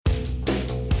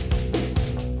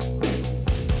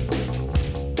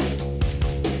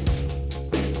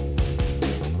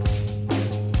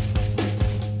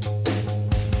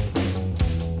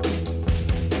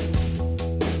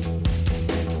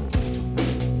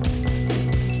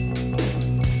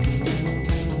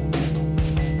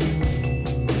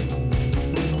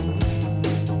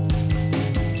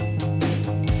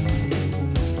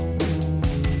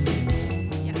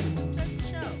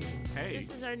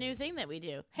thing that we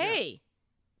do. Hey.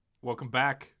 Welcome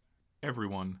back,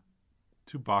 everyone,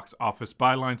 to Box Office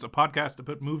Bylines, a podcast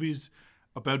about movies,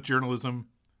 about journalism,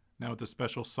 now with a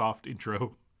special soft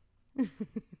intro.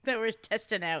 That we're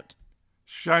testing out.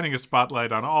 Shining a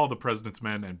spotlight on all the President's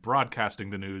Men and broadcasting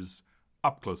the news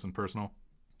up close and personal.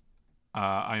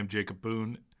 I am Jacob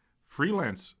Boone,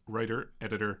 freelance writer,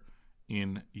 editor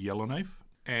in Yellowknife,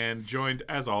 and joined,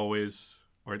 as always,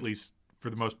 or at least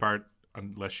for the most part,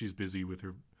 unless she's busy with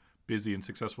her busy and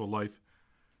successful life,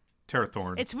 Tara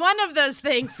Thorne. It's one of those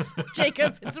things,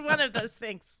 Jacob. It's one of those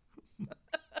things.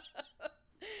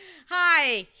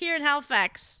 Hi, here in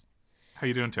Halifax. How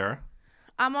you doing, Tara?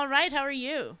 I'm all right. How are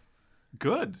you?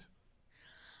 Good.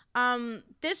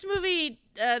 This movie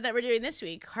that we're doing this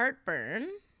week, Heartburn.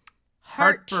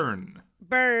 Heartburn.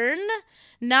 Burn,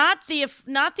 not the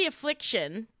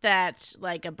affliction that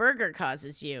like a burger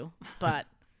causes you, but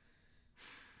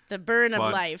the burn of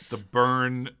life. The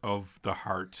burn of the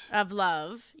heart. Of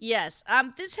love. Yes.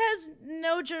 This has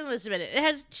no journalism in it. It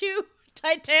has two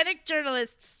Titanic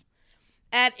journalists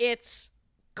at its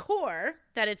core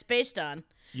that it's based on.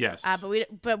 Yes.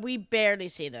 But we barely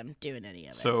see them doing any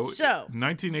of it. So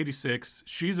 1986,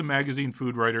 she's a magazine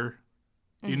food writer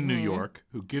in New York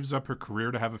who gives up her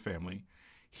career to have a family.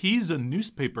 He's a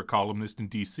newspaper columnist in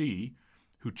D.C.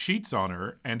 who cheats on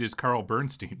her and is Carl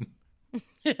Bernstein.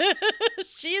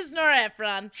 She is Nora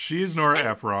Ephron. She is Nora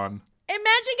Ephron.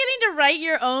 Imagine getting to write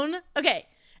your own... Okay,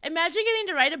 imagine getting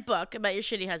to write a book about your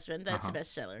shitty husband. That's a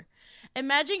bestseller.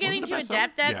 Imagine getting to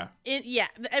adapt that... Yeah.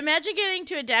 Imagine getting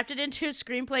to adapt it into a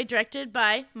screenplay directed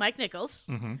by Mike Nichols.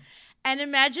 Mm-hmm. And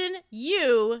imagine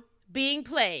you being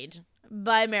played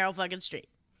by Meryl fucking Streep.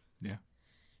 Yeah.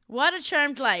 What a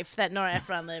charmed life that Nora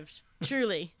Ephron lived.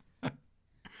 Truly.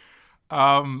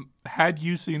 Had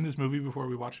you seen this movie before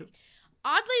we watched it?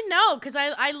 Oddly, no, because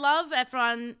I love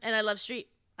Ephron and I love Streep.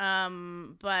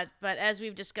 But as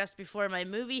we've discussed before, my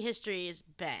movie history is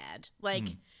bad.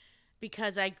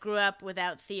 Because I grew up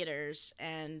without theaters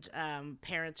and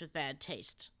parents with bad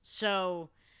taste. So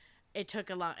it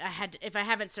took a long... If I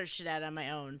haven't searched it out on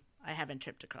my own, I haven't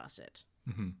tripped across it.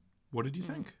 Mm-hmm. What did you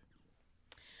think?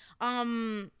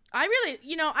 I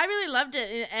really loved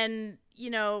it, and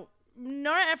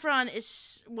Nora Ephron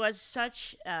was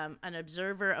such an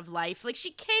observer of life. Like, she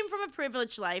came from a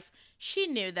privileged life. She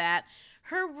knew that.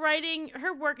 Her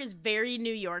work is very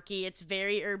New Yorky. It's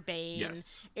very urbane.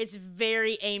 Yes. It's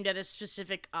very aimed at a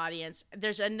specific audience.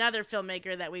 There's another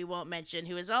filmmaker that we won't mention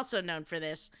who is also known for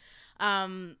this.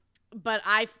 Ephron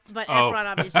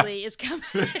obviously is coming.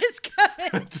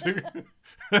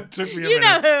 It took me a minute. You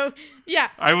know who? Yeah.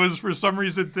 I was for some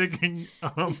reason thinking.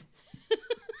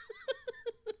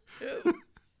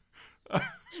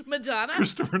 Madonna?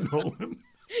 Christopher Nolan.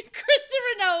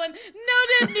 Christopher Nolan,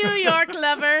 noted New York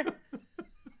lover.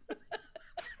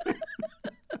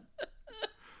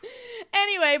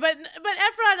 Anyway, but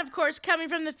Ephron, of course, coming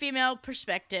from the female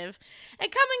perspective, and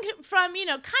coming from,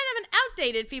 kind of an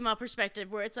outdated female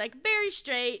perspective where it's like very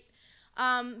straight,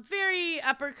 very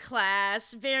upper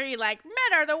class, very like,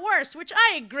 men are the worst, which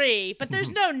I agree, but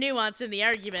there's no nuance in the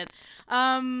argument.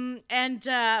 But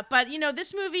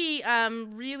this movie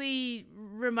really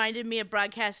reminded me of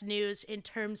broadcast news in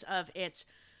terms of its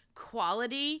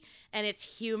quality and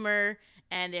its humor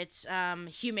and its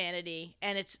humanity,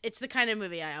 and it's the kind of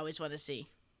movie I always want to see.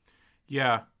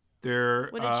 Yeah.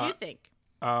 What did you think?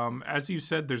 As you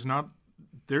said,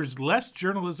 there's less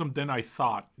journalism than I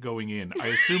thought going in. I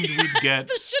assumed we'd get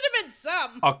there should have been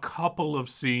some. A couple of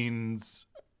scenes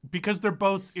because they're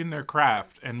both in their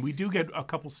craft, and we do get a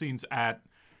couple scenes at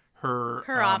her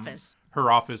office.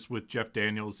 Her office with Jeff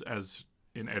Daniels as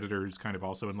an editor who's kind of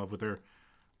also in love with her.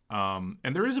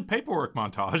 And there is a paperwork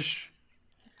montage.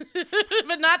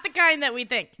 But not the kind that we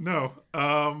think. No.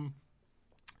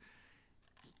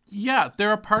 Yeah, there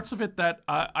are parts of it that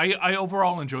I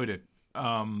overall enjoyed it.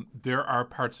 There are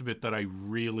parts of it that I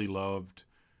really loved,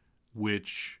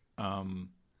 which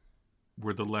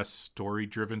were the less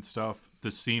story-driven stuff.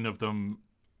 The scene of them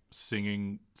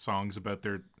singing songs about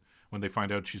when they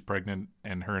find out she's pregnant,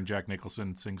 and her and Jack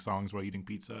Nicholson sing songs while eating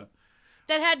pizza.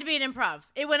 That had to be an improv.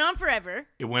 It went on forever.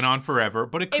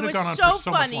 But it could have gone on for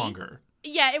so much longer.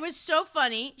 Yeah, it was so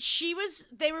funny.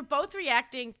 They were both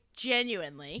reacting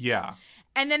genuinely. Yeah.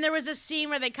 And then there was a scene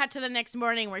where they cut to the next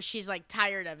morning where she's like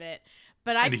tired of it.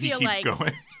 But I feel he like keeps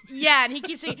going. Yeah, and he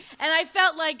keeps singing. And I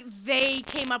felt like they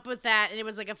came up with that and it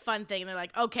was like a fun thing. And they're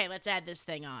like, okay, let's add this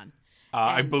thing on.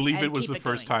 I believe it was the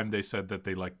first time they said that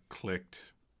they like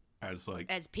clicked as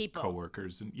people,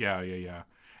 coworkers, and yeah.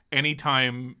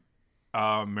 Anytime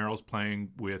Meryl's playing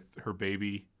with her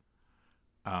baby,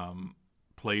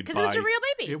 played by... Because it was her real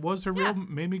baby. It was her real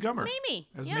Mamie Gummer. Mamie,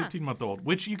 as an 18-month-old,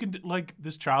 which you can like.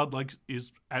 This child like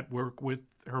is at work with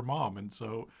her mom, and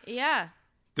so Yeah.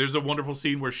 there's a wonderful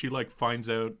scene where she like finds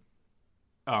out,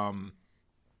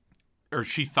 or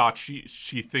she thought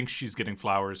she thinks she's getting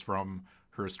flowers from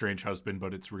her estranged husband,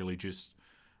 but it's really just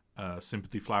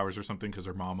sympathy flowers or something because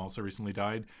her mom also recently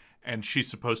died, and she's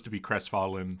supposed to be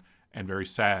crestfallen and very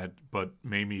sad, but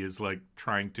Mamie is like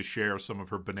trying to share some of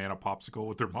her banana popsicle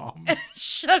with her mom.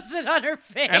 Shoves it on her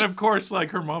face. And of course,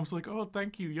 like her mom's like, "Oh,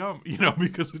 thank you, yum,"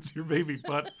 because it's your baby.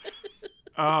 But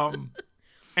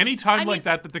anytime like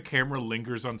that the camera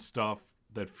lingers on stuff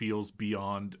that feels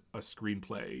beyond a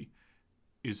screenplay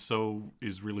is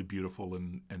really beautiful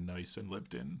and nice and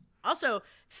lived in. Also,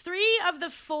 3 of the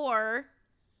 4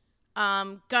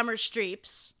 Gummer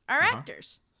Streeps are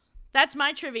actors. That's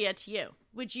my trivia to you,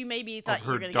 which you maybe thought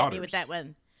you were going to get me with that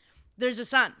one. There's a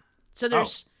son. So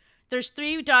there's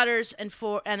 3 daughters and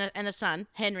 4 and a son,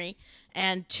 Henry,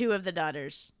 and 2 of the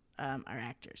daughters are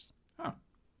actors. Huh.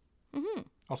 Mm-hmm.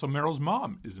 Also, Meryl's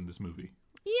mom is in this movie.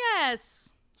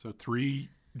 Yes. So 3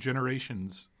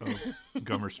 generations of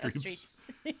Gummer Streeps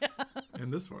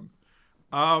in this one.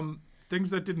 Things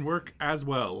that didn't work as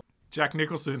well. Jack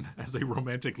Nicholson as a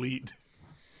romantic lead.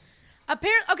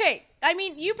 Okay, I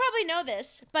mean, you probably know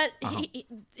this, but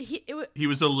he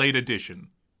was a late addition.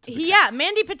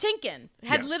 Mandy Patinkin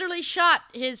had literally shot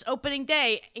his opening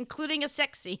day, including a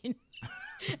sex scene,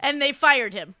 and they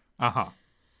fired him.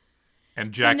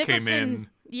 And Jack came in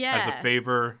as a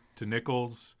favor to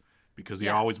Nichols because he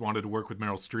always wanted to work with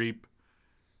Meryl Streep,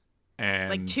 and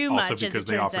like too also much, because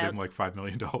they offered him like $5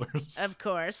 million. Of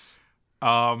course.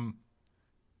 And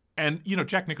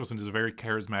Jack Nicholson is a very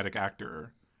charismatic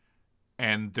actor.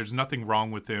 And there's nothing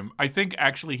wrong with him. I think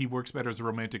actually he works better as a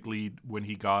romantic lead when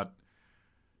he got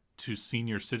to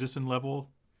senior citizen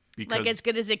level. Because like as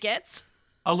good as it gets?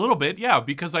 A little bit, yeah.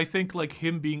 Because I think like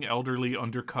him being elderly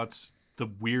undercuts the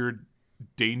weird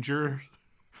danger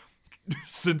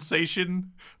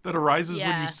sensation that arises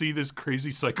when you see this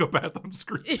crazy psychopath on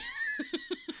screen.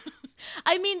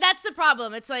 I mean, that's the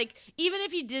problem. It's like, even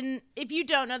if you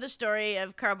don't know the story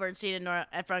of Carl Bernstein and Nora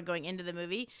Ephron going into the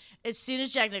movie, as soon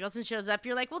as Jack Nicholson shows up,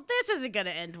 you're like, well, this isn't going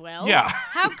to end well. Yeah.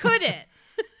 How could it?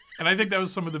 And I think that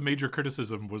was some of the major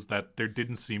criticism, was that there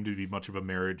didn't seem to be much of a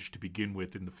marriage to begin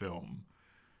with in the film.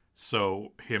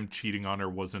 So him cheating on her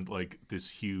wasn't like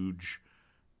this huge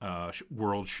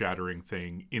world-shattering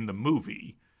thing in the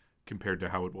movie compared to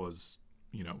how it was,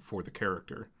 for the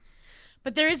character.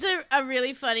 But there is a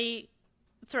really funny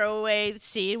throwaway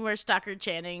scene where Stockard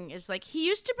Channing is like, he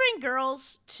used to bring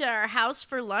girls to our house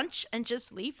for lunch and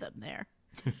just leave them there.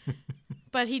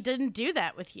 But he didn't do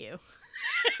that with you.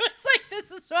 It was like,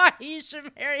 this is why you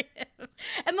should marry him.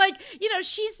 And like,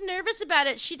 she's nervous about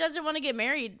it. She doesn't want to get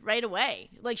married right away.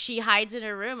 Like, she hides in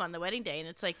her room on the wedding day, and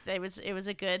it's like it was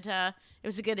a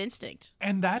good instinct.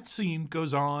 And that scene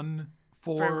goes on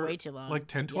for way too long. Like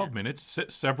 10-12 minutes.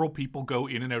 Several people go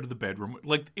in and out of the bedroom.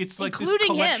 Like, it's like including this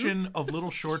collection him. of little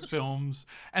short films.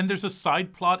 And there's a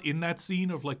side plot in that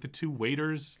scene of like the 2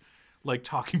 waiters like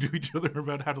talking to each other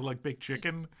about how to like bake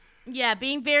chicken. Yeah,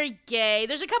 being very gay.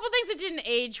 There's a couple things that didn't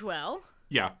age well.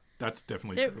 Yeah, that's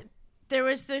definitely true. There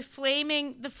was the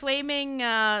flaming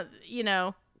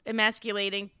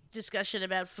emasculating discussion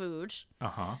about food.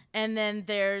 And then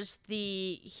there's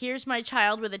the "here's my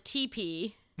child with a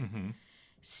teepee"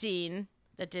 scene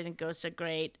that didn't go so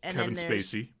great. And Kevin then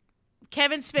there's Spacey.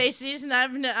 Kevin Spacey's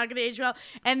not going to age well.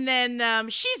 And then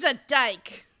she's a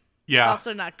dyke. Yeah.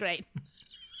 Also not great.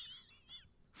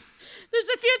 There's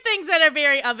a few things that are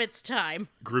very of its time.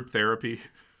 Group therapy.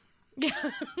 Yeah.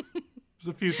 There's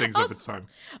a few things of its time.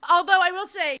 Although I will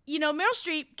say, Meryl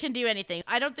Streep can do anything.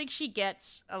 I don't think she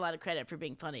gets a lot of credit for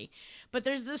being funny. But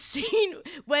there's this scene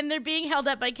when they're being held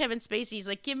up by Kevin Spacey. He's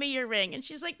like, give me your ring. And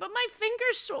she's like, but my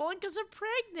finger's swollen because I'm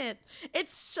pregnant.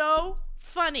 It's so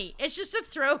funny. It's just a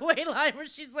throwaway line where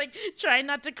she's like trying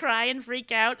not to cry and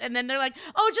freak out. And then they're like,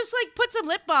 oh, just like put some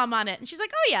lip balm on it. And she's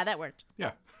like, oh yeah, that worked.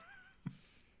 Yeah.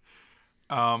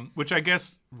 Which I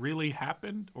guess really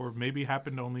happened, or maybe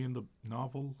happened only in the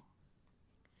novel.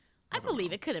 I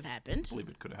believe it could have happened. I believe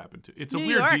it could have happened too. It's a New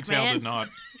weird York, detail man. to not,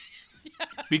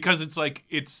 because it's like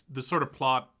it's the sort of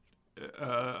plot.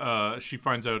 She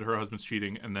finds out her husband's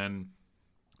cheating, and then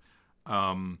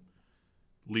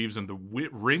leaves, and the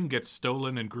ring gets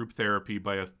stolen in group therapy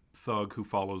by a thug who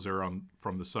follows her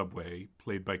from the subway,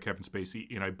 played by Kevin Spacey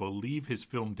in, I believe, his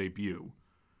film debut.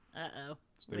 Uh-oh.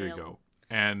 So there you go.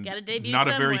 And Gotta debut not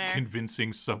somewhere. a very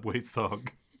convincing subway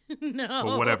thug. No.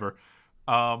 Or whatever.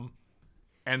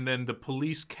 And then the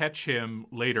police catch him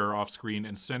later off screen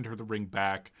and send her the ring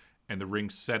back, and the ring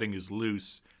setting is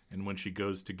loose, And when she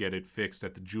goes to get it fixed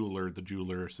at the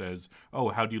jeweler says, "Oh,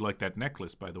 how do you like that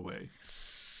necklace, by the way?"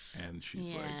 And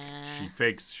she's like, she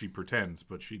fakes, she pretends,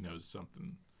 but she knows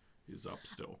something is up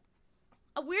still.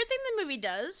 A weird thing the movie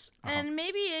does, and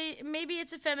maybe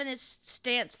it's a feminist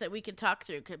stance that we could talk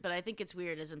through, but I think it's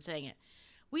weird as I'm saying it.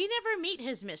 We never meet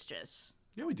his mistress.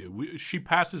 Yeah, we do. She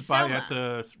passes by at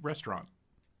the restaurant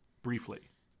briefly.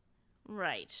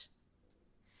 Right.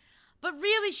 But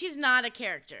really, she's not a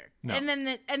character. No.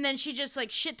 And then she just like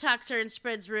shit talks her and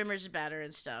spreads rumors about her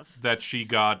and stuff. That she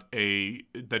got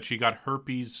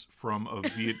herpes from a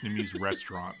Vietnamese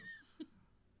restaurant,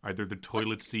 either the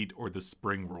toilet seat or the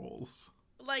spring rolls.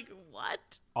 Like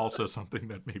what? Also, something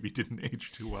that maybe didn't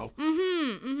age too well. But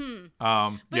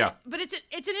it's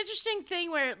an interesting thing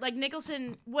where like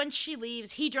Nicholson, once she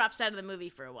leaves, he drops out of the movie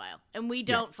for a while, and we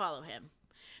don't follow him.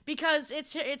 Because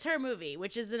it's her movie,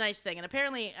 which is the nice thing. And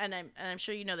apparently, and I'm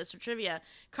sure you know this from trivia,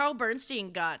 Carl Bernstein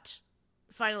got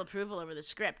final approval over the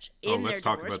script in their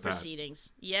divorce proceedings.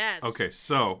 Yes. Okay,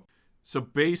 so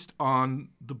based on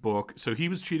the book, so he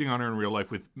was cheating on her in real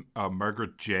life with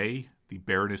Margaret J., the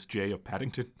Baroness J. of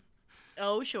Paddington.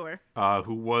 Oh, sure.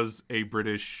 Who was a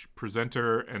British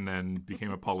presenter and then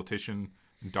became a politician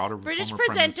and daughter of a British former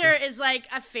presenter Prime Minister. is like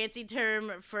a fancy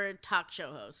term for talk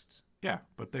show host. Yeah,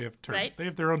 but they have terms. Right? They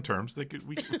have their own terms.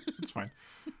 It's fine.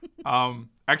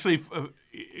 Actually,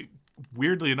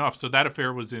 weirdly enough, so that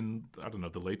affair was in, I don't know,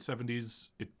 the late 70s.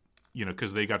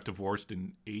 Because they got divorced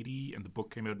in 80, and the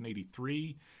book came out in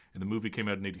 83, and the movie came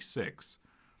out in 86.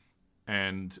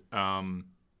 And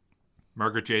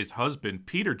Margaret J's husband,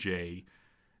 Peter J.,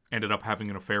 ended up having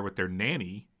an affair with their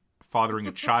nanny, fathering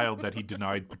a child that he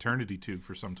denied paternity to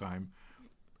for some time.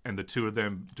 And the two of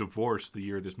them divorced the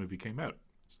year this movie came out.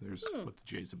 So there's what the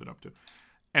Jays have been up to.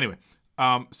 Anyway,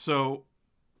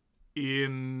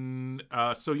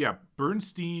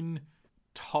 Bernstein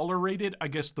tolerated, I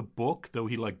guess, the book, though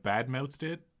he like badmouthed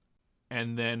it.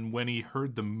 And then when he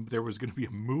heard there was going to be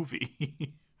a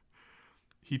movie,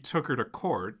 he took her to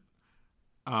court.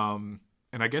 And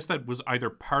I guess that was either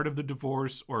part of the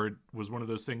divorce or it was one of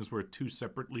those things where two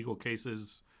separate legal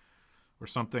cases or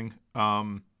something.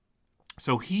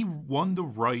 So he won the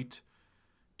right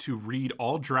to read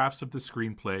all drafts of the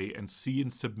screenplay and see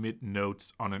and submit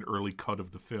notes on an early cut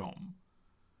of the film.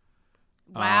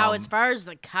 Wow, as far as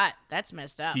the cut, that's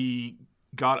messed up. He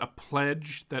got a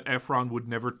pledge that Efron would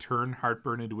never turn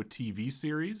Heartburn into a TV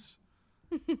series.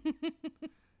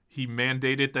 He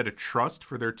mandated that a trust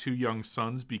for their two young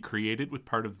sons be created with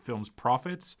part of the film's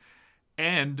profits,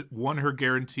 and won her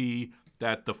guarantee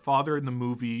that the father in the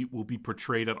movie will be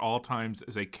portrayed at all times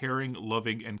as a caring,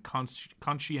 loving, and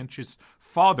conscientious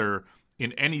father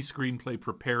in any screenplay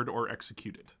prepared or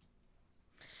executed.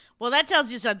 Well, that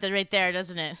tells you something right there,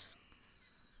 doesn't it?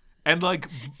 And, like,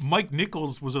 Mike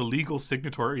Nichols was a legal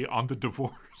signatory on the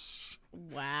divorce.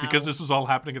 Wow. Because this was all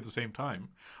happening at the same time.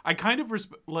 I kind of,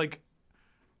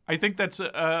 I think that's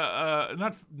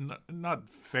not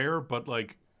fair, but,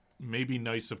 like, maybe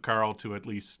nice of Carl to at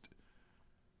least,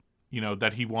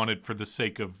 that he wanted for the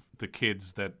sake of the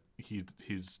kids that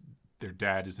their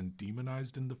dad isn't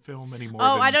demonized in the film anymore.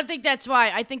 Oh, I don't think that's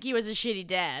why. I think he was a shitty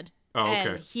dad. Oh, okay.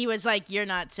 And he was like, you're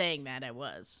not saying that. I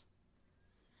was.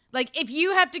 Like, if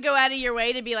you have to go out of your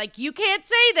way to be like, you can't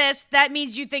say this, that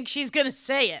means you think she's going to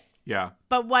say it. Yeah.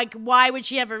 But, like, why would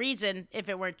she have a reason if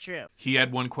it weren't true? He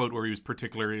had one quote where he was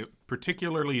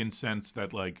particularly incensed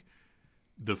that, like,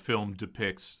 the film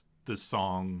depicts the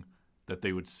song that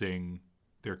they would sing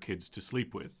their kids to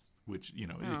sleep with, which,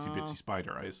 Itsy Bitsy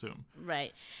Spider, I assume.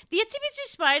 Right. The Itsy Bitsy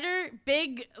Spider,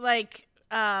 big, like,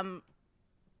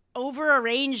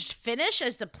 over-arranged finish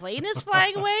as the plane is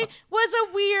flying away was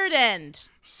a weird end.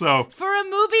 So, for a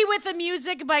movie with the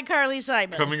music by Carly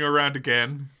Simon. Coming Around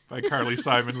Again by Carly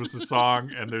Simon was the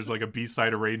song, and there's like a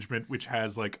B-side arrangement which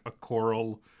has like a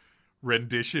choral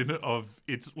rendition of,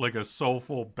 it's like a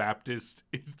soulful Baptist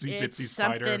Itsy Bitsy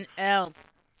Spider. It's something else.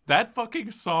 That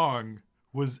fucking song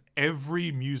was every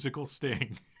musical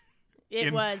Sting.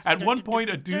 It was. At one point,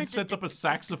 a dude sets up a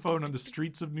saxophone on the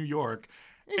streets of New York,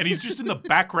 and he's just in the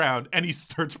background, and he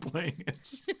starts playing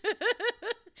it.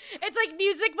 It's like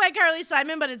music by Carly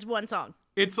Simon, but it's one song.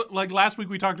 It's like last week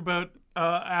we talked about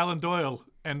Alan Doyle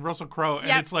and Russell Crowe,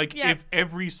 and it's like if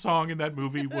every song in that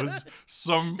movie was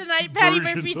some The night Patty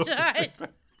Murphy died.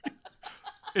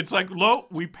 It's like, lo,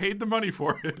 we paid the money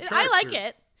for it. I like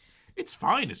it. It's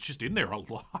fine. It's just in there a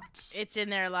lot. It's in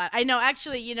there a lot. I know.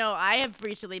 Actually, I have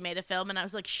recently made a film, and I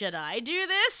was like, should I do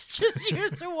this? Just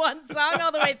use one song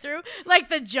all the way through? Like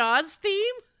the Jaws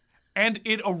theme? And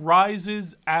it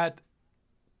arises at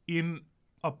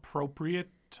inappropriate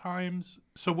times.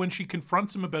 So when she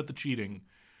confronts him about the cheating,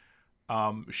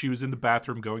 She was in the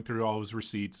bathroom going through all his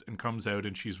receipts and comes out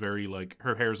and she's very like,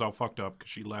 her hair's all fucked up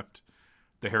because she left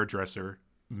the hairdresser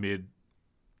mid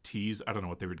tease. I don't know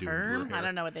what they were doing. To her hair. I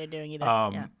don't know what they're doing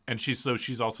either. And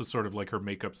she's also sort of like, her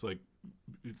makeup's like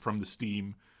from the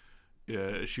steam.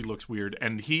 She looks weird.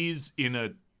 And he's in a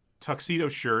tuxedo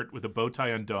shirt with a bow tie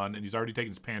undone and he's already taken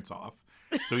his pants off.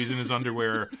 So he's in his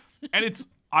underwear. And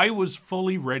I was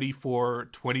fully ready for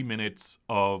 20 minutes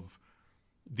of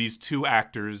these two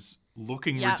actors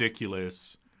looking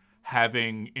ridiculous,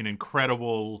 having an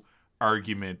incredible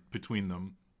argument between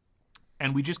them.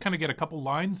 And we just kind of get a couple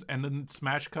lines and then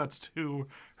smash cuts to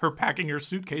her packing her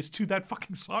suitcase to that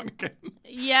fucking song again.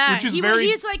 Yeah. Which is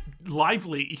he's like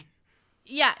lively.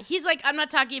 Yeah. He's like, I'm not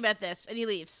talking about this. And he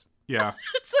leaves. Yeah.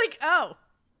 It's like, oh,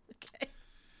 okay.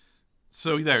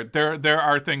 So there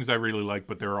are things I really like,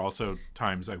 but there are also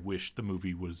times I wish the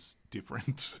movie was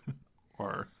different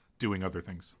or doing other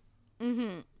things.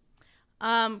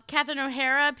 Catherine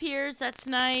O'Hara appears. That's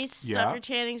nice. Yeah. Dr.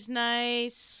 Channing's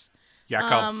nice.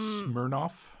 Yakov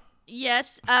Smirnoff.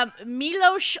 Yes.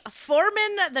 Milos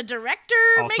Forman, the director,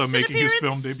 also makes making an his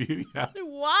appearance. film debut. Yeah.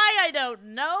 Why? I don't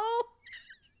know.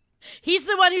 He's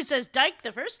the one who says dyke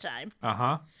the first time.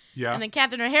 Uh-huh. Yeah. And then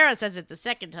Catherine O'Hara says it the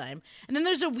second time. And then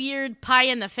there's a weird pie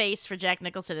in the face for Jack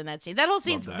Nicholson in that scene. That whole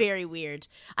scene's very weird.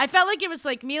 I felt like it was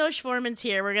like, Milos Forman's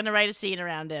here. We're going to write a scene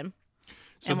around him.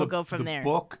 And we'll go from there. The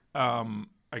book,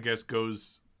 I guess,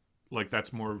 goes like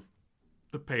that's more of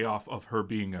the payoff of her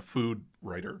being a food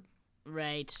writer.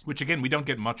 Right. Which, again, we don't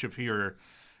get much of here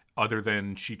other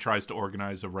than she tries to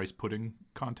organize a rice pudding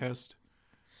contest.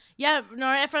 Yeah,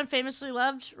 Nora Ephron famously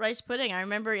loved rice pudding. I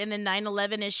remember in the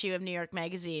 9/11 issue of New York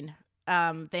Magazine,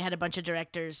 they had a bunch of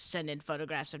directors send in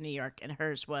photographs of New York, and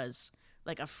hers was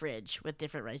like a fridge with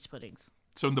different rice puddings.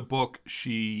 So in the book,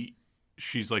 she's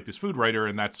like this food writer,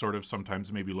 and that's sort of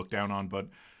sometimes maybe looked down on, but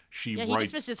he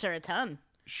dismisses her a ton.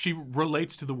 She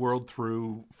relates to the world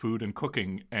through food and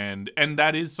cooking, and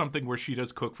that is something where she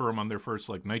does cook for him on their first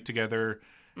like night together,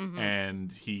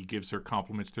 and he gives her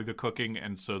compliments through the cooking,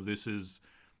 and so this is,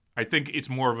 I think it's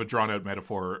more of a drawn out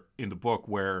metaphor in the book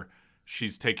where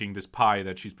she's taking this pie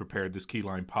that she's prepared, this key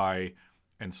lime pie,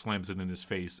 and slams it in his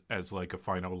face as like a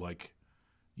final like,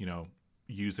 you know,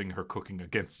 using her cooking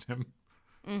against him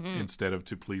instead of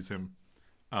to please him.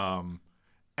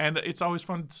 And it's always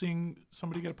fun seeing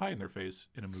somebody get a pie in their face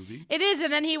in a movie. It is,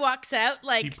 and then he walks out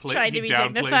like trying to be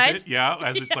dignified. It, yeah,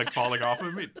 as it's like falling off of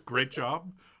him. It's great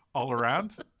job all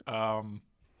around.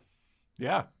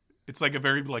 Yeah, it's like a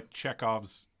very like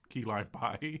Chekhov's key lime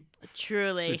pie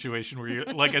truly situation where you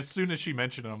like as soon as she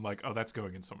mentioned it, I'm like, oh, that's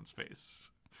going in someone's face.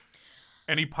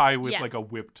 Any pie with like a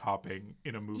whipped topping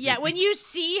in a movie. Yeah, when you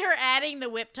see her adding the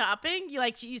whipped topping,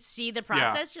 you see the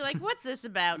process. Yeah. You're like, what's this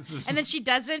about? And then she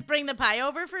doesn't bring the pie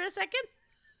over for a second.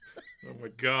 Oh my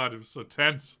God, it was so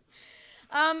tense.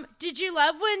 Did you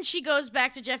love when she goes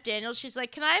back to Jeff Daniels? She's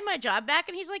like, can I have my job back?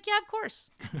 And he's like, yeah, of course.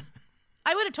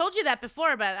 I would have told you that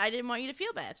before, but I didn't want you to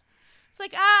feel bad. It's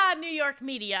like, New York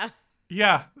media.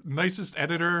 Yeah, nicest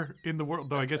editor in the world.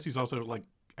 Though I guess he's also like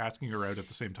asking her out at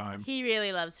the same time. He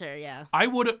really loves her, yeah. I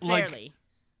would like.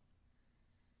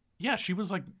 Yeah, she was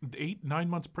like 8-9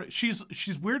 months pregnant.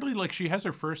 She's weirdly like she has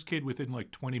her first kid within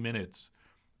like 20 minutes,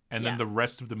 and then the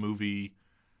rest of the movie,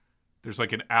 there's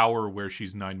like an hour where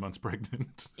she's 9 months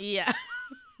pregnant. Yeah.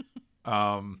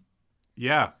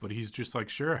 Yeah, but he's just like,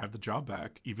 sure, have the job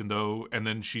back, even though, and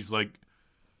then she's like,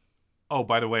 oh,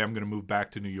 by the way, I'm going to move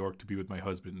back to New York to be with my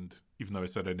husband, even though I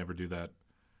said I'd never do that,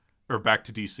 or back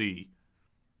to DC.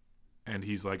 And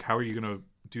he's like, how are you going to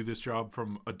do this job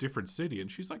from a different city? And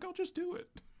she's like, I'll just do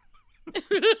it.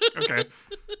 Okay.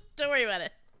 Don't worry about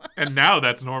it. And now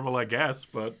that's normal, I guess,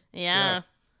 but yeah.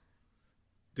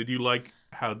 Did you like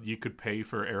how you could pay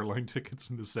for airline tickets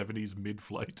in the 70s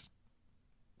mid-flight?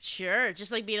 Sure,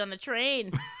 just like being on the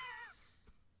train.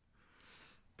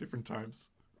 Different times.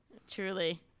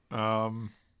 Truly. Yeah,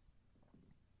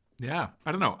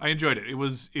 I don't know. I enjoyed it. It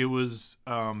was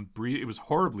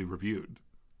horribly reviewed.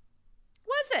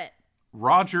 Was it?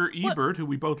 Roger Ebert, who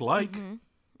we both like,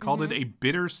 called it a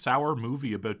bitter, sour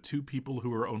movie about two people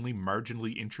who are only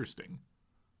marginally interesting.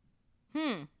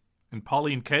 And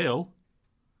Pauline Kael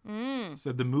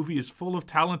said the movie is full of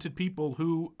talented people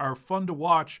who are fun to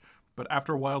watch, but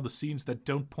after a while the scenes that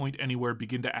don't point anywhere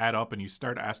begin to add up and you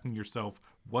start asking yourself,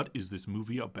 what is this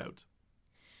movie about?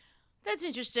 That's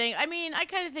interesting. I mean, I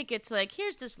kind of think it's like,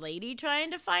 here's this lady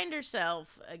trying to find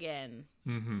herself again.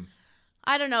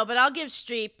 I don't know, but I'll give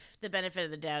Streep the benefit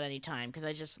of the doubt anytime because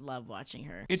I just love watching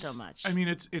her so much. I mean,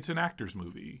 it's an actor's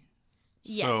movie.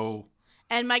 Yes. So,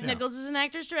 and Mike Nichols is an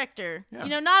actor's director. Yeah. You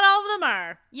know, not all of them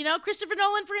are. You know, Christopher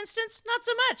Nolan, for instance, not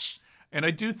so much. And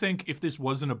I do think if this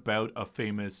wasn't about a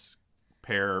famous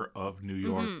pair of New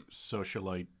York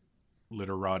socialite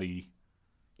literati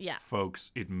Yeah.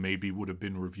 folks, it maybe would have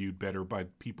been reviewed better by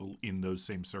people in those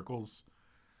same circles.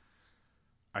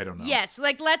 I don't know. Yes,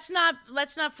 like let's not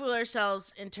fool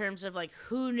ourselves in terms of like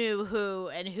who knew who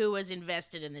and who was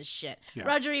invested in this shit. Yeah.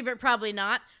 Roger Ebert probably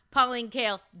not. Pauline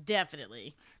Kael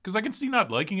definitely. Because I can see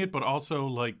not liking it, but also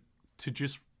like to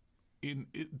just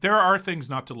there are things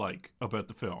not to like about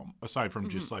the film aside from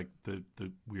just like the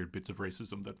weird bits of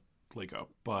racism that flake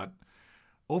up. But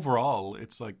overall,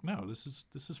 it's like no, this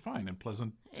is fine and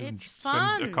pleasant to It's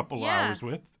spend fun. a couple hours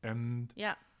with, and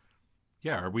Yeah.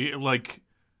 are we like.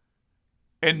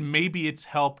 And maybe it's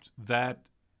helped that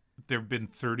there have been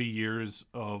 30 years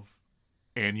of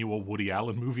annual Woody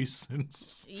Allen movies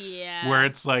since. Yeah. Where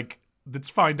it's like, it's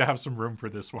fine to have some room for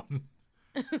this one.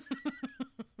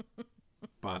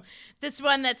 But this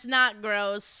one that's not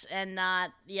gross and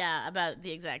not, about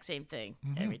the exact same thing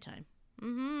every time.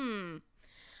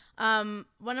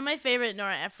 One of my favorite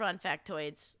Nora Ephron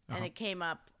factoids, and it came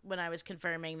up when I was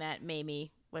confirming that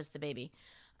Mamie was the baby.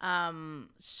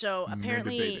 So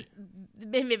apparently,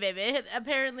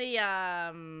 apparently,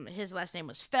 his last name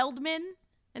was Feldman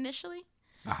initially.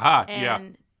 Aha,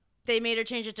 and they made her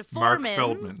change it to Mark Foreman.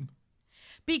 Feldman.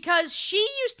 Because she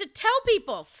used to tell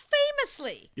people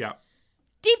famously, Yeah.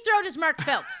 Deep Throat is Mark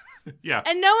Felt. Yeah.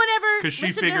 And no one ever Because she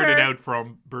listened to figured her. it out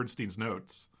from Bernstein's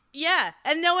notes. Yeah,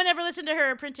 and no one ever listened to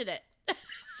her or printed it.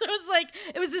 So it was like,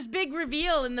 it was this big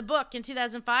reveal in the book in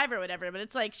 2005 or whatever, but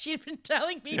it's like she'd been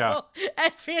telling people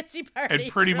at fancy parties.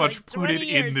 And pretty for much like put 20 it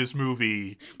years. in this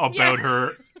movie about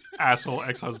her asshole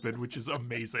ex-husband, which is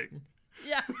amazing.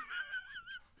 Yeah.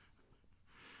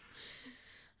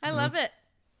 I love it.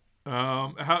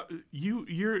 How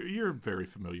you're very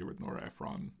familiar with Nora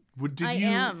Ephron. I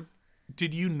am.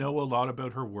 Did you know a lot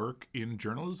about her work in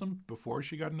journalism before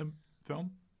she got into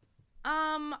film?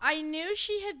 I knew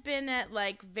she had been at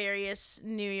like various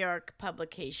New York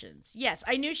publications. Yes,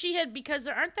 I knew she had, because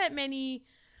there aren't that many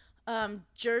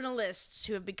journalists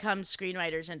who have become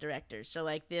screenwriters and directors. So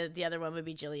like the other one would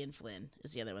be Gillian Flynn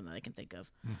is the other one that I can think of.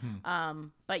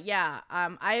 But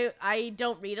I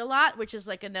don't read a lot, which is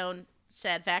like a known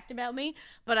sad fact about me,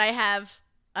 but I have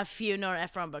a few Nora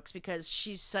Ephron books because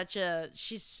she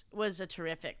was a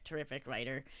terrific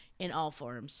writer in all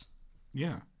forms.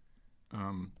 Yeah.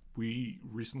 We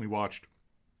recently watched,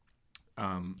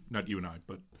 not you and I,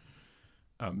 but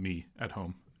me at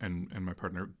home and my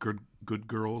partner, Good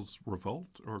Girls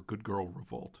Revolt or Good Girl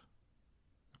Revolt.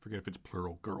 I forget if it's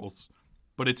plural girls,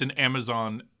 but it's an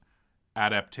Amazon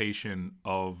adaptation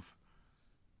of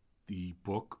the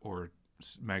book or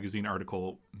magazine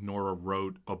article Nora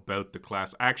wrote about the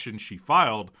class action she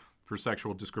filed for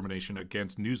sexual discrimination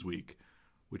against Newsweek,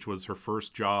 which was her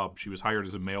first job. She was hired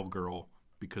as a mail girl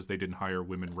because they didn't hire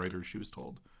women writers, she was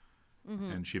told.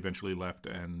 And she eventually left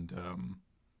and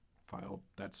filed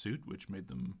that suit, which made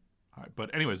them high.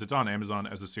 But anyways, it's on Amazon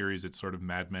as a series. It's sort of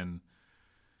Mad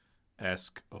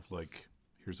Men-esque of like,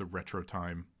 here's a retro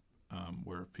time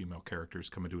where female characters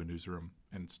come into a newsroom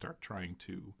and start trying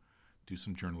to do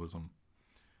some journalism.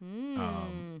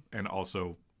 And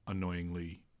also,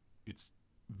 annoyingly, it's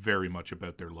very much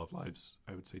about their love lives,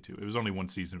 I would say, too. It was only one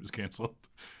season. It was canceled.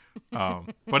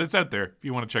 But it's out there if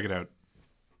you want to check it out.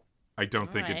 I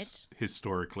don't think it's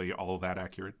historically all that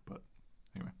accurate, but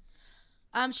anyway.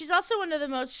 She's also one of the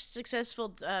most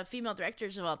successful female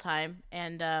directors of all time,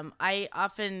 and I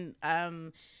often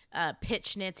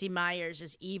pitch Nancy Meyers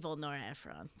as evil Nora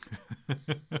Ephron.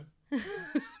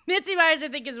 Nancy Meyers, I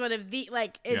think, is one of the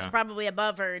is probably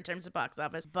above her in terms of box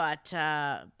office, but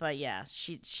yeah,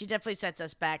 she definitely sets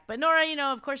us back. But Nora,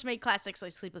 of course, made classics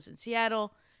like Sleepless in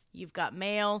Seattle, You've Got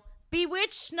Mail,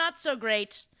 Bewitched, not so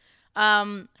great.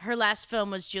 Her last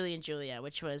film was Julie and Julia,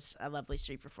 which was a lovely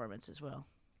street performance as well.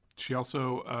 She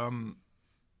also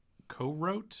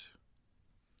co-wrote.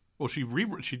 Well, she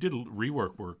did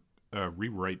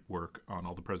rewrite work on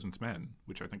All the President's Men,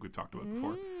 which I think we've talked about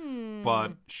before.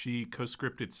 But she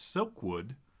co-scripted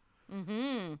Silkwood,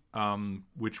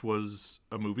 which was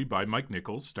a movie by Mike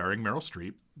Nichols starring Meryl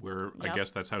Streep, where I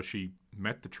guess that's how she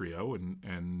met the trio,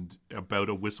 and about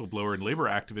a whistleblower and labor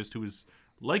activist who was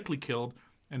likely killed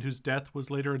and whose death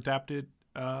was later adapted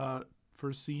for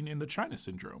a scene in The China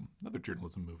Syndrome, another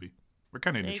journalism movie. We're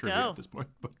kind of in trivia at this point.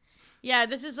 But. Yeah,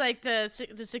 this is like the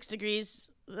 6 Degrees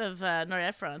of Nora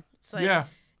Ephron. It's like, yeah.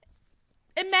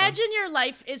 Imagine your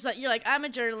life is like, you're like, I'm a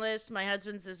journalist. My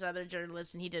husband's this other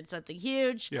journalist, and he did something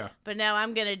huge. Yeah. But now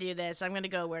I'm gonna do this. I'm gonna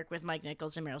go work with Mike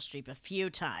Nichols and Meryl Streep a few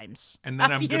times. And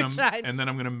then I'm times.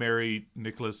 gonna marry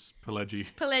Nicholas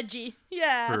Pileggi.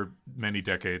 Yeah. for many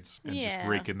decades and just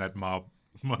rake in that mob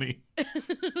money.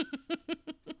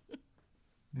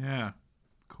 Yeah.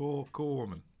 Cool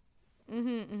woman.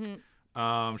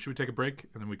 Should we take a break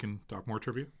and then we can talk more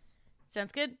trivia?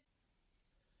 Sounds good.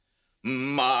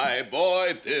 My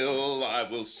boy Bill, I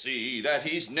will see that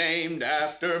he's named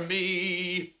after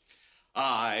me.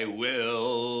 I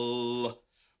will.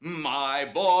 My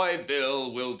boy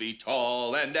Bill will be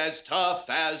tall and as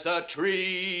tough as a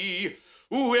tree.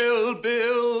 Will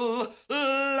Bill,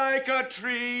 like a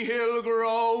tree he'll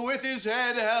grow with his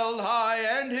head held high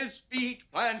and his feet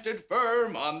planted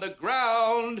firm on the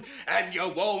ground. And you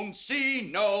won't see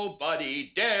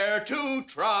nobody dare to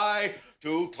try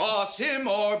to toss him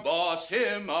or boss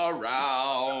him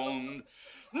around.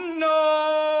 No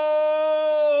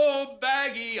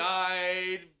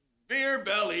baggy-eyed,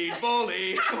 beer-bellied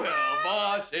bully will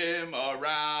boss him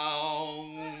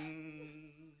around.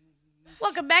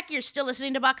 Welcome back. You're still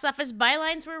listening to Box Office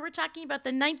Bylines, where we're talking about the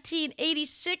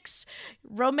 1986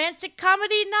 romantic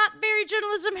comedy, not very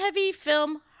journalism-heavy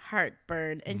film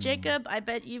Heartburn. And Jacob, I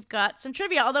bet you've got some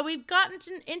trivia, although we've gotten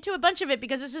into a bunch of it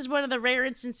because this is one of the rare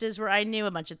instances where I knew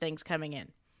a bunch of things coming in.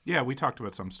 Yeah, we talked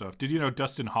about some stuff. Did you know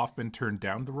Dustin Hoffman turned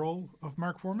down the role of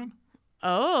Mark Foreman?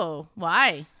 Oh,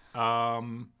 why? I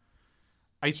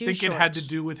think short. it had to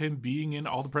do with him being in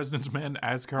All the President's Men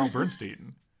as Carl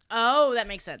Bernstein. Oh, that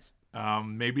makes sense.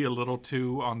 Maybe a little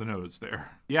too on the nose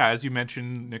there. Yeah, as you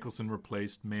mentioned, Nicholson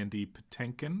replaced Mandy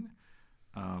Patinkin,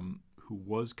 who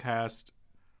was cast.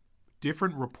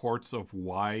 Different reports of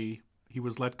why he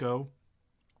was let go.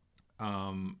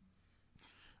 I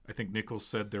think Nichols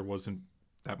said there wasn't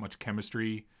that much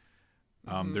chemistry.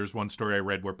 There's one story I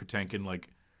read where Patinkin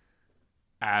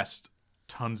asked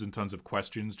tons and tons of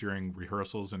questions during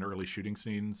rehearsals and early shooting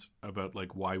scenes about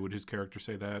why would his character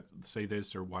say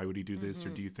this, or why would he do this, or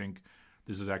do you think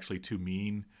this is actually too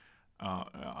mean? Would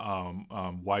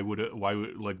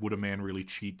a man really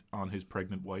cheat on his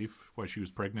pregnant wife while she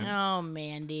was pregnant? Oh,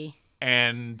 Mandy.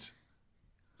 And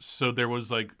so there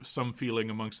was some feeling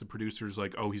amongst the producers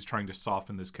oh, he's trying to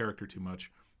soften this character too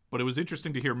much. But it was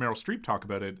interesting to hear Meryl Streep talk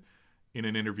about it in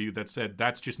an interview that said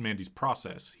that's just Mandy's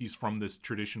process. He's from this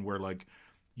tradition where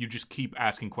you just keep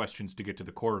asking questions to get to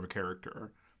the core of a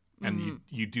character, and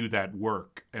you do that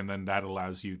work, and then that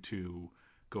allows you to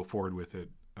go forward with it.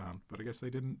 But I guess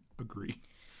they didn't agree.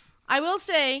 I will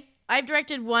say I've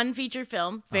directed one feature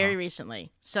film very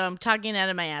recently, so I'm talking out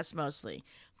of my ass mostly.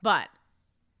 But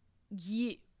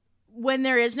when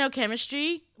there is no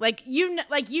chemistry, you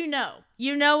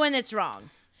know when it's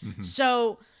wrong. Mm-hmm.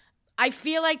 So I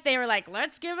feel like they were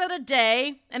let's give it a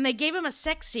day, and they gave him a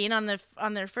sex scene on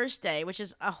their first day, which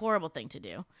is a horrible thing to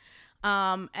do.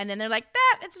 And then they're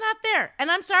it's not there. And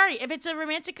I'm sorry, if it's a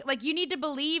romantic, you need to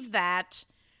believe that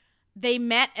they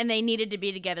met and they needed to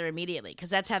be together immediately, because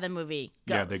that's how the movie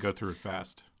goes. Yeah, they go through it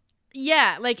fast.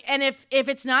 Yeah, and if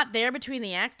it's not there between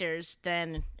the actors,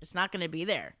 then it's not going to be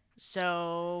there.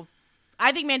 So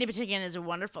I think Mandy Patinkin is a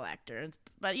wonderful actor,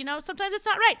 but sometimes it's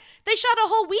not right. They shot a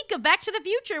whole week of Back to the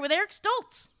Future with Eric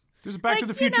Stoltz. There's a Back to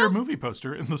the Future movie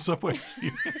poster in the subway.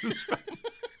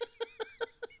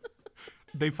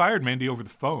 They fired Mandy over the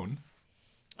phone.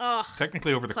 Oh,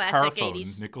 technically over the classic car phone.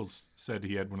 80s. Nichols said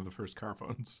he had one of the first car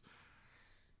phones.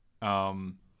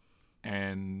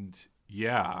 And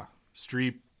yeah,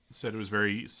 Streep said it was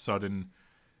very sudden,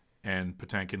 and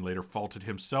Patinkin later faulted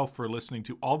himself for listening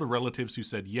to all the relatives who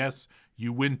said, yes,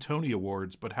 you win Tony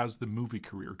Awards, but how's the movie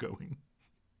career going?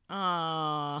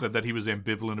 Said that he was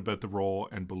ambivalent about the role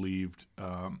and believed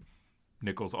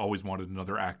Nichols always wanted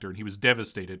another actor, and he was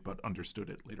devastated but understood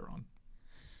it later on.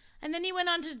 And then he went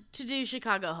on to do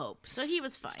Chicago Hope, so he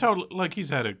was fine. It's totally,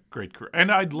 he's had a great career.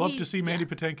 And I'd love to see Mandy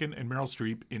Patinkin and Meryl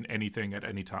Streep in anything at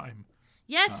any time.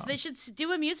 Yes, they should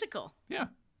do a musical. Yeah,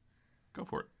 go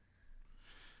for it.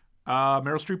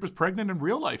 Meryl Streep was pregnant in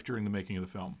real life during the making of the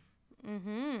film.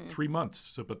 3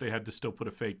 months, but they had to still put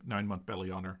a fake 9-month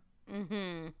belly on her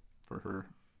for her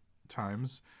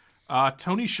times.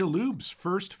 Tony Shalhoub's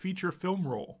first feature film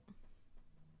role.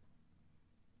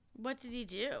 What did he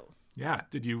do? Yeah,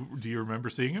 do you remember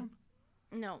seeing him?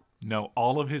 No. No,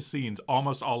 all of his scenes,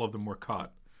 almost all of them were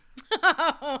cut.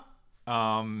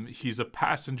 He's a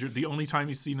passenger. The only time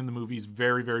he's seen in the movie is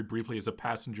very, very briefly as a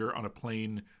passenger on a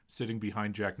plane sitting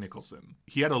behind Jack Nicholson.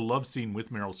 He had a love scene with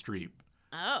Meryl Streep.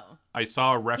 Oh. I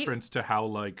saw a reference to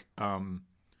how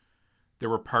there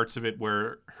were parts of it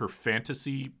where her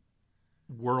fantasy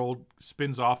world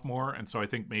spins off more, and so I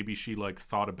think maybe she like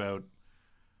thought about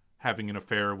having an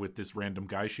affair with this random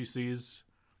guy she sees.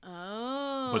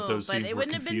 Oh, But those scenes it were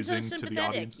wouldn't have been so confusing to the sympathetic.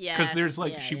 audience. Yeah, Because there's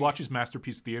like, yeah, she yeah. watches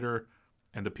Masterpiece Theater,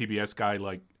 and the PBS guy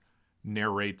like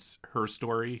narrates her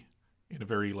story in a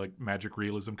very like magic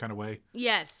realism kind of way.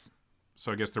 Yes.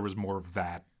 So I guess there was more of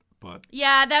that, but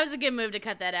Yeah, that was a good move to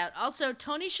cut that out. Also,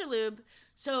 Tony Shalhoub.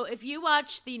 So if you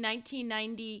watch the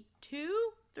 1992-3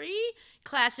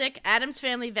 classic Addams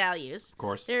Family Values, of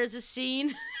course. there's a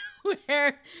scene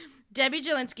where Debbie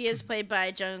Jelinski, is played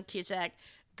by Joan Cusack,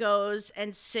 goes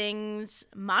and sings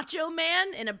Macho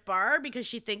Man in a bar because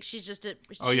she thinks she's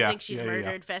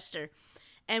murdered Fester.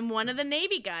 And one of the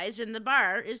Navy guys in the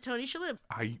bar is Tony Shalhoub.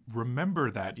 I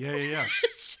remember that. Yeah.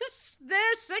 It's just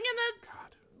they're singing the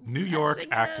God. New York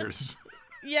singing actors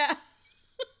yeah.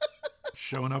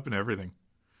 showing up in everything.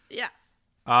 Yeah.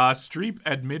 Streep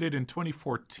admitted in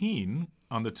 2014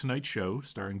 on The Tonight Show,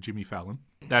 starring Jimmy Fallon,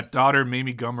 that daughter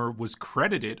Mamie Gummer was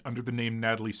credited under the name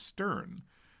Natalie Stern,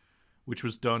 which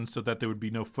was done so that there would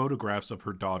be no photographs of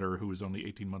her daughter, who was only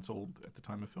 18 months old at the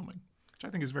time of filming, which I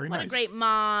think is very nice. What a great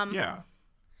mom. Yeah.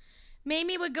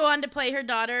 Mamie would go on to play her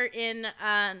daughter in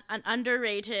an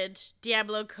underrated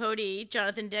Diablo Cody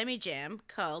Jonathan Demme jam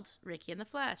called Ricky and the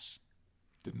Flash.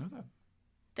 Didn't know that.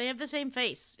 They have the same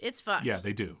face. It's fucked. Yeah,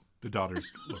 they do. The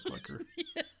daughters look like her.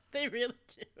 Yeah, they really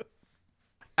do.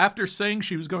 After saying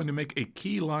she was going to make a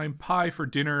key lime pie for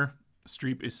dinner,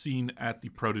 Streep is seen at the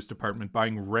produce department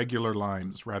buying regular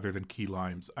limes rather than key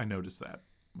limes. I noticed that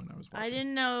when I was watching. I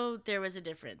didn't know there was a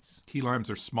difference. Key limes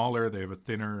are smaller. They have a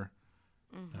thinner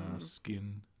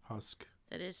skin husk.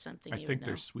 That is something I you think would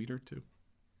they're know. sweeter too.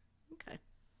 Okay.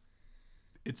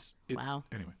 It's Wow.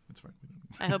 Anyway, it's fine.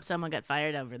 I hope someone got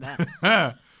fired over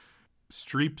that.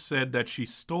 Streep said that she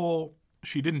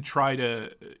didn't try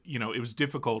to, it was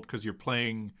difficult because you're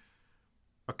playing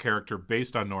a character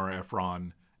based on Nora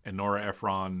Ephron, and Nora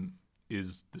Ephron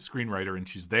is the screenwriter, and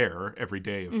she's there every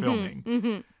day of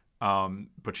filming.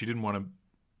 But she didn't want to,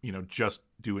 just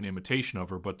do an imitation of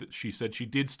her. But she said she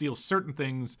did steal certain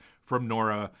things from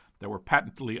Nora that were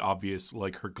patently obvious,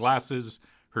 like her glasses,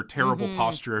 her terrible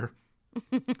posture.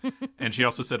 And she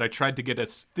also said, I tried to get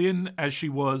as thin as she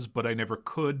was, but I never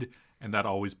could, and that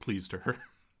always pleased her.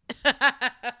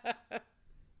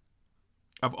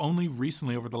 I've only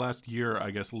recently, over the last year,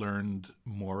 I guess, learned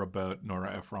more about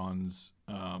Nora Ephron's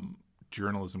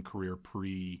journalism career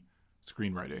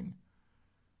pre-screenwriting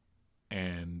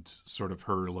and sort of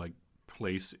her like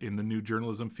place in the new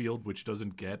journalism field, which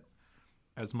doesn't get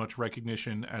as much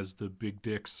recognition as the big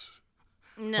dicks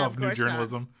of new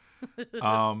journalism.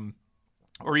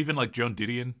 Or even like Joan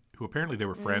Didion, who apparently they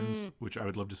were friends, which I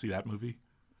would love to see that movie.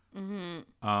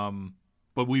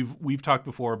 But we've talked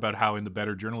before about how in the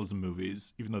better journalism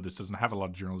movies, even though this doesn't have a lot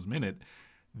of journalism in it,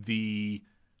 the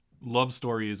love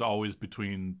story is always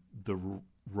between the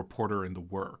reporter and the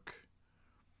work.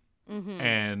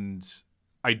 And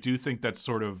I do think that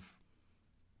sort of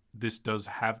this does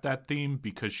have that theme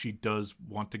because she does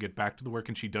want to get back to the work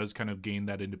and she does kind of gain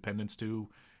that independence too.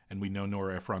 And we know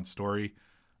Nora Ephron's story.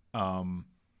 But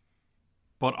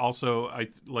also,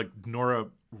 Nora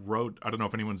wrote, I don't know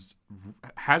if anyone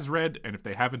has read, and if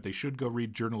they haven't, they should go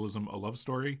read Journalism, A Love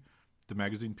Story, the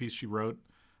magazine piece she wrote,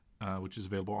 which is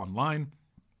available online.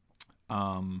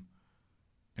 And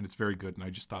it's very good, and I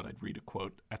just thought I'd read a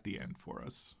quote at the end for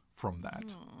us from that,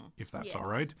 if that's all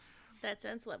right. That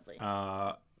sounds lovely.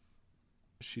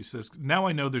 She says, now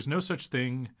I know there's no such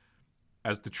thing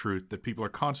as the truth, that people are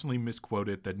constantly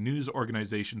misquoted, that news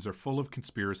organizations are full of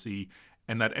conspiracy,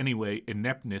 and that anyway,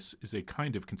 ineptness is a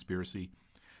kind of conspiracy,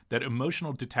 that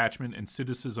emotional detachment and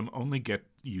cynicism only get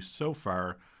you so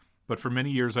far, but for many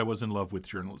years I was in love with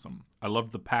journalism. I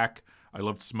loved the pack, I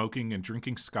loved smoking and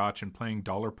drinking scotch and playing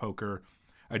dollar poker.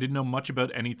 I didn't know much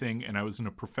about anything, and I was in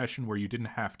a profession where you didn't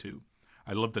have to.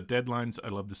 I loved the deadlines, I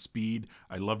loved the speed,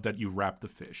 I loved that you wrap the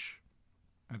fish.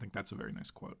 I think that's a very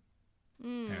nice quote.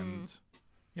 And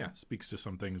yeah, speaks to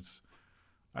some things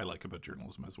I like about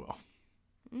journalism as well.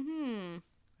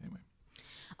 Anyway.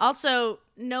 Also,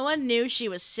 no one knew she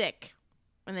was sick,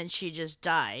 and then she just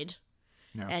died.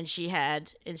 Yeah. And she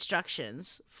had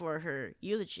instructions for her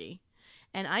eulogy.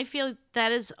 And I feel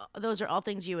those are all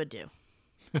things you would do.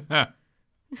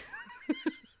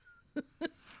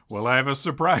 Well, I have a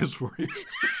surprise for you.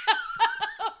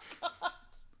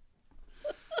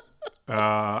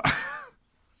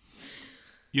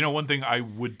 One thing I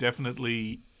would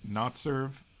definitely not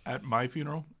serve at my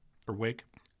funeral or wake.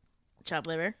 Chopped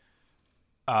liver?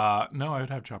 No, I would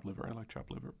have chopped liver. I like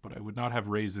chopped liver, but I would not have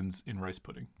raisins in rice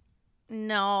pudding.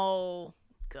 No.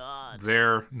 God.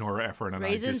 There, Nora Ephron and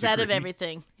Raisins I out of disagree.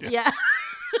 everything. Yeah.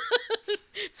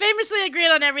 Famously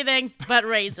agreed on everything but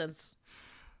raisins.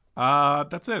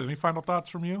 That's it. Any final thoughts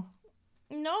from you?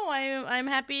 No, I'm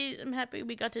happy. I'm happy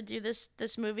we got to do this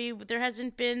movie. There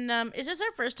hasn't been. Is this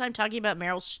our first time talking about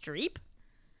Meryl Streep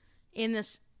in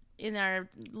our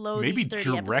low Maybe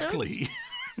 30 directly. Episodes?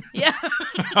 Yeah.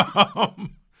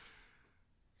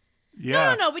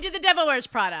 Yeah. No. We did The Devil Wears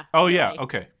Prada. Oh yeah. Today.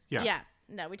 Okay. Yeah. Yeah.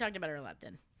 No, we talked about her a lot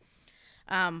then.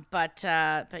 But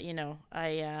I'm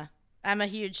a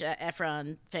huge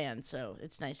Efron fan, so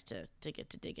it's nice to get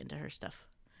to dig into her stuff.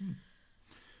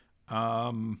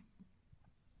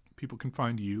 People can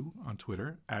find you on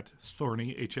Twitter at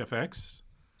ThornyHFX.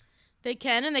 They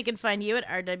can, and they can find you at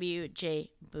RWJ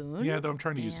Boone. Yeah, though I'm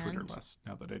trying to use Twitter less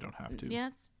now that I don't have to.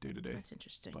 Yeah, day to day. That's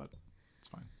interesting. But it's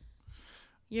fine.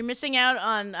 You're missing out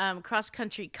on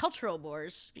cross-country cultural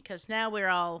wars because now we're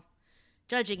all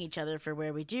judging each other for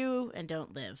where we do and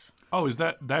don't live. Oh, is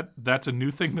that's a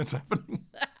new thing that's happening?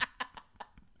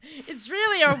 It's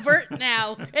really overt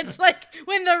now. It's like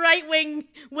when the right wing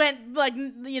went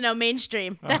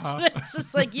mainstream. That's what it's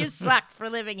just like, you suck for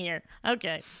living here.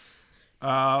 Okay.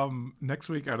 Next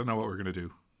week, I don't know what we're gonna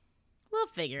do. We'll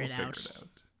figure it out.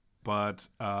 But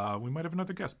we might have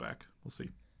another guest back. We'll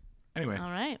see. Anyway.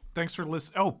 All right. Thanks for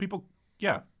listening. Oh, people,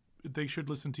 yeah, they should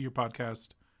listen to your podcast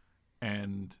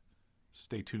and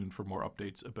stay tuned for more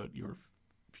updates about your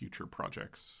future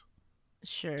projects.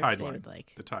 Sure, Tideline. if they would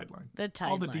like. The Tideline. The Tideline.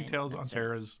 All the details on right.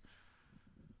 Tara's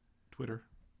Twitter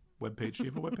webpage. Do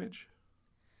you have a webpage?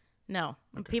 No.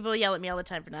 Okay. People yell at me all the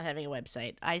time for not having a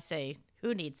website. I say,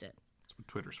 who needs it? That's what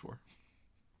Twitter's for.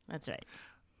 That's right.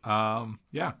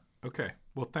 Yeah. Okay.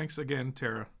 Well, thanks again,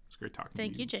 Tara. It's great talking to you.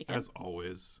 Thank you, Jacob. As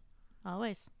always.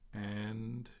 Always.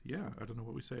 And yeah, I don't know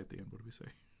what we say at the end. What do we say?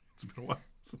 It's been a while.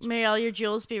 May all your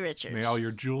jewels be Richard. May all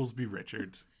your jewels be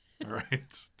Richard. All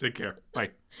right. Take care.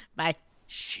 Bye. Bye.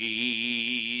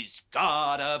 She's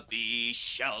gotta be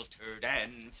sheltered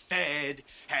and fed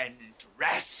and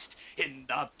dressed in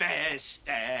the best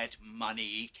that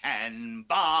money can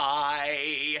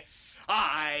buy.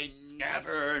 I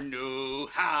never knew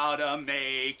how to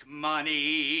make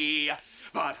money,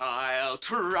 but I'll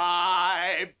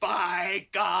try. By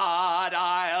God,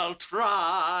 I'll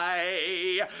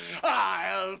try.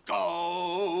 I'll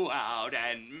go out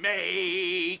and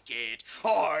make it,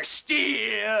 or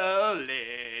steal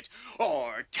it,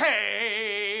 or take